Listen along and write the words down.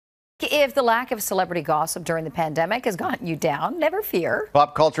if the lack of celebrity gossip during the pandemic has gotten you down, never fear.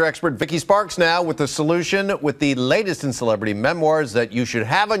 Pop culture expert Vicky Sparks now with the solution with the latest in celebrity memoirs that you should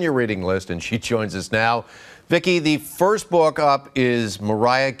have on your reading list, and she joins us now. Vicky, the first book up is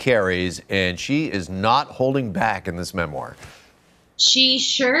Mariah Carey's, and she is not holding back in this memoir. She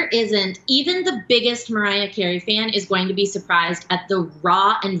sure isn't. Even the biggest Mariah Carey fan is going to be surprised at the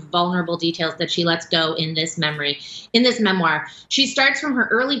raw and vulnerable details that she lets go in this memoir. She starts from her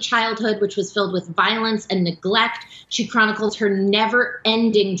early childhood, which was filled with violence and neglect. She chronicles her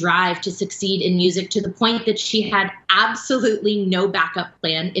never-ending drive to succeed in music to the point that she had absolutely no backup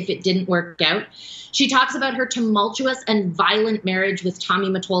plan if it didn't work out. She talks about her tumultuous and violent marriage with Tommy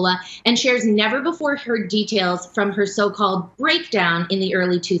Mottola and shares never-before-heard details from her so-called breakdown in the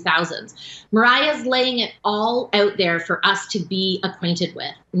early 2000s. Mariah's laying it all out there for us to be acquainted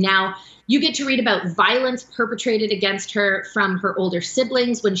with. Now, you get to read about violence perpetrated against her from her older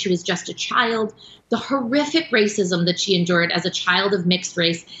siblings when she was just a child, the horrific racism that she endured as a child of mixed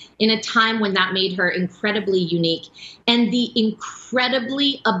race in a time when that made her incredibly unique, and the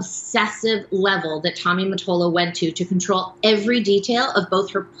incredibly obsessive level that Tommy Mottola went to control every detail of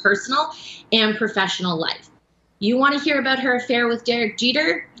both her personal and professional life. You want to hear about her affair with Derek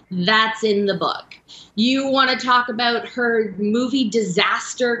Jeter? That's in the book. You want to talk about her movie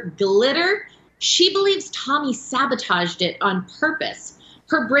disaster Glitter? She believes Tommy sabotaged it on purpose.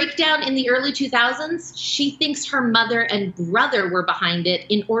 Her breakdown in the early 2000s, she thinks her mother and brother were behind it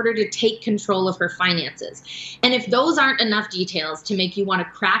in order to take control of her finances. And if those aren't enough details to make you want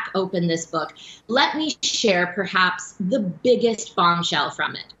to crack open this book, let me share perhaps the biggest bombshell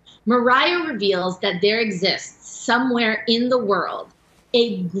from it. Mariah reveals that there exists somewhere in the world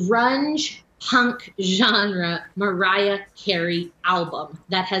a grunge punk genre Mariah Carey album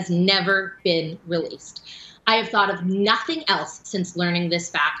that has never been released. I have thought of nothing else since learning this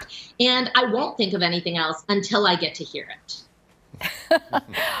fact, and I won't think of anything else until I get to hear it.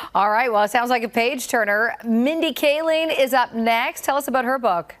 All right, well, it sounds like a page turner. Mindy Kaling is up next. Tell us about her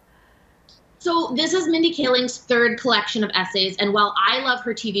book. So this is Mindy Kaling's third collection of essays, and while I love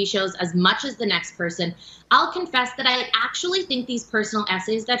her TV shows as much as the next person, I'll confess that I actually think these personal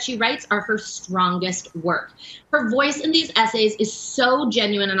essays that she writes are her strongest work. Her voice in these essays is so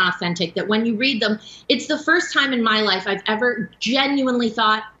genuine and authentic that when you read them, it's the first time in my life I've ever genuinely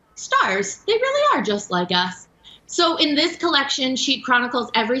thought, stars, they really are just like us. So in this collection, she chronicles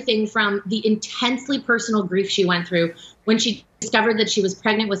everything from the intensely personal grief she went through when she discovered that she was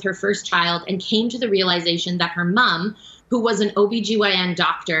pregnant with her first child and came to the realization that her mom, who was an OBGYN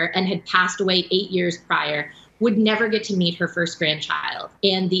doctor and had passed away 8 years prior, would never get to meet her first grandchild,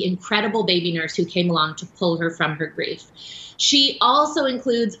 and the incredible baby nurse who came along to pull her from her grief. She also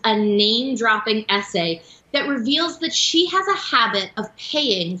includes a name-dropping essay that reveals that she has a habit of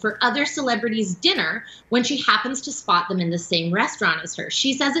paying for other celebrities' dinner when she happens to spot them in the same restaurant as her.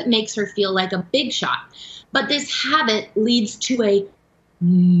 She says it makes her feel like a big shot. But this habit leads to a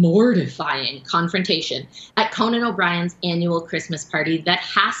mortifying confrontation at Conan O'Brien's annual Christmas party that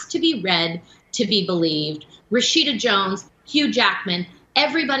has to be read to be believed. Rashida Jones, Hugh Jackman,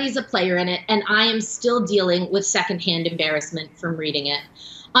 everybody's a player in it, and I am still dealing with secondhand embarrassment from reading it.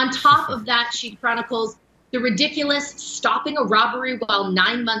 On top of that, she chronicles the ridiculous stopping a robbery while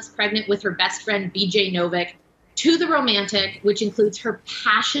 9 months pregnant with her best friend BJ Novak, to the romantic, which includes her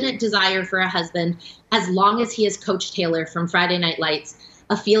passionate desire for a husband as long as he is Coach Taylor from Friday Night Lights,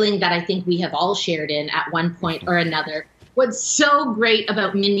 a feeling that I think we have all shared in at one point or another. What's so great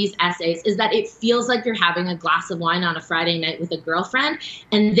about Mindy's essays is that it feels like you're having a glass of wine on a Friday night with a girlfriend,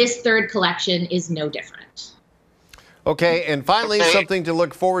 and this third collection is no different. Okay, and finally, something to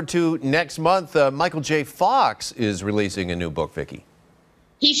look forward to next month. Michael J. Fox is releasing a new book, Vicky.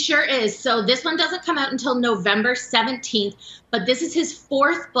 He sure is. So this one doesn't come out until November 17th, but this is his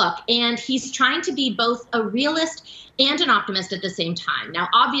fourth book, and he's trying to be both a realist and an optimist at the same time. Now,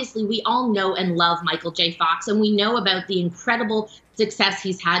 obviously, we all know and love Michael J. Fox, and we know about the incredible success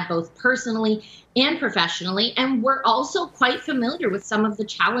he's had both personally and professionally, and we're also quite familiar with some of the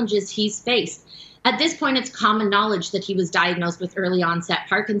challenges he's faced. At this point, it's common knowledge that he was diagnosed with early onset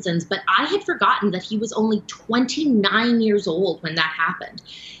Parkinson's, but I had forgotten that he was only 29 years old when that happened.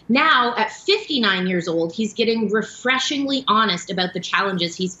 Now, at 59 years old, he's getting refreshingly honest about the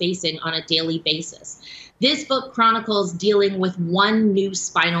challenges he's facing on a daily basis. This book chronicles dealing with one new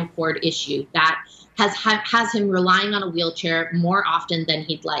spinal cord issue that has him relying on a wheelchair more often than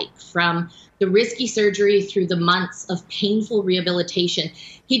he'd like. From the risky surgery through the months of painful rehabilitation,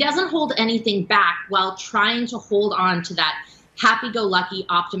 he doesn't hold anything back while trying to hold on to that happy-go-lucky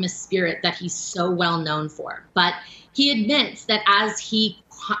optimist spirit that he's so well known for. But he admits that as he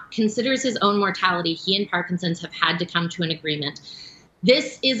considers his own mortality. He and Parkinson's have had to come to an agreement.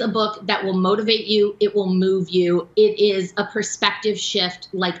 This is a book that will motivate you. It will move you. It is a perspective shift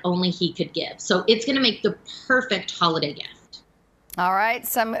like only he could give. So it's going to make the perfect holiday gift. All right,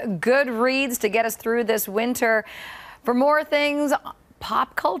 some good reads to get us through this winter. For more things,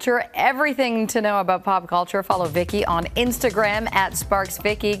 pop culture, everything to know about pop culture, follow Vicki on Instagram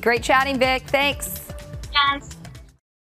 @SparksVicki. Great chatting, Vic. Thanks. Yes.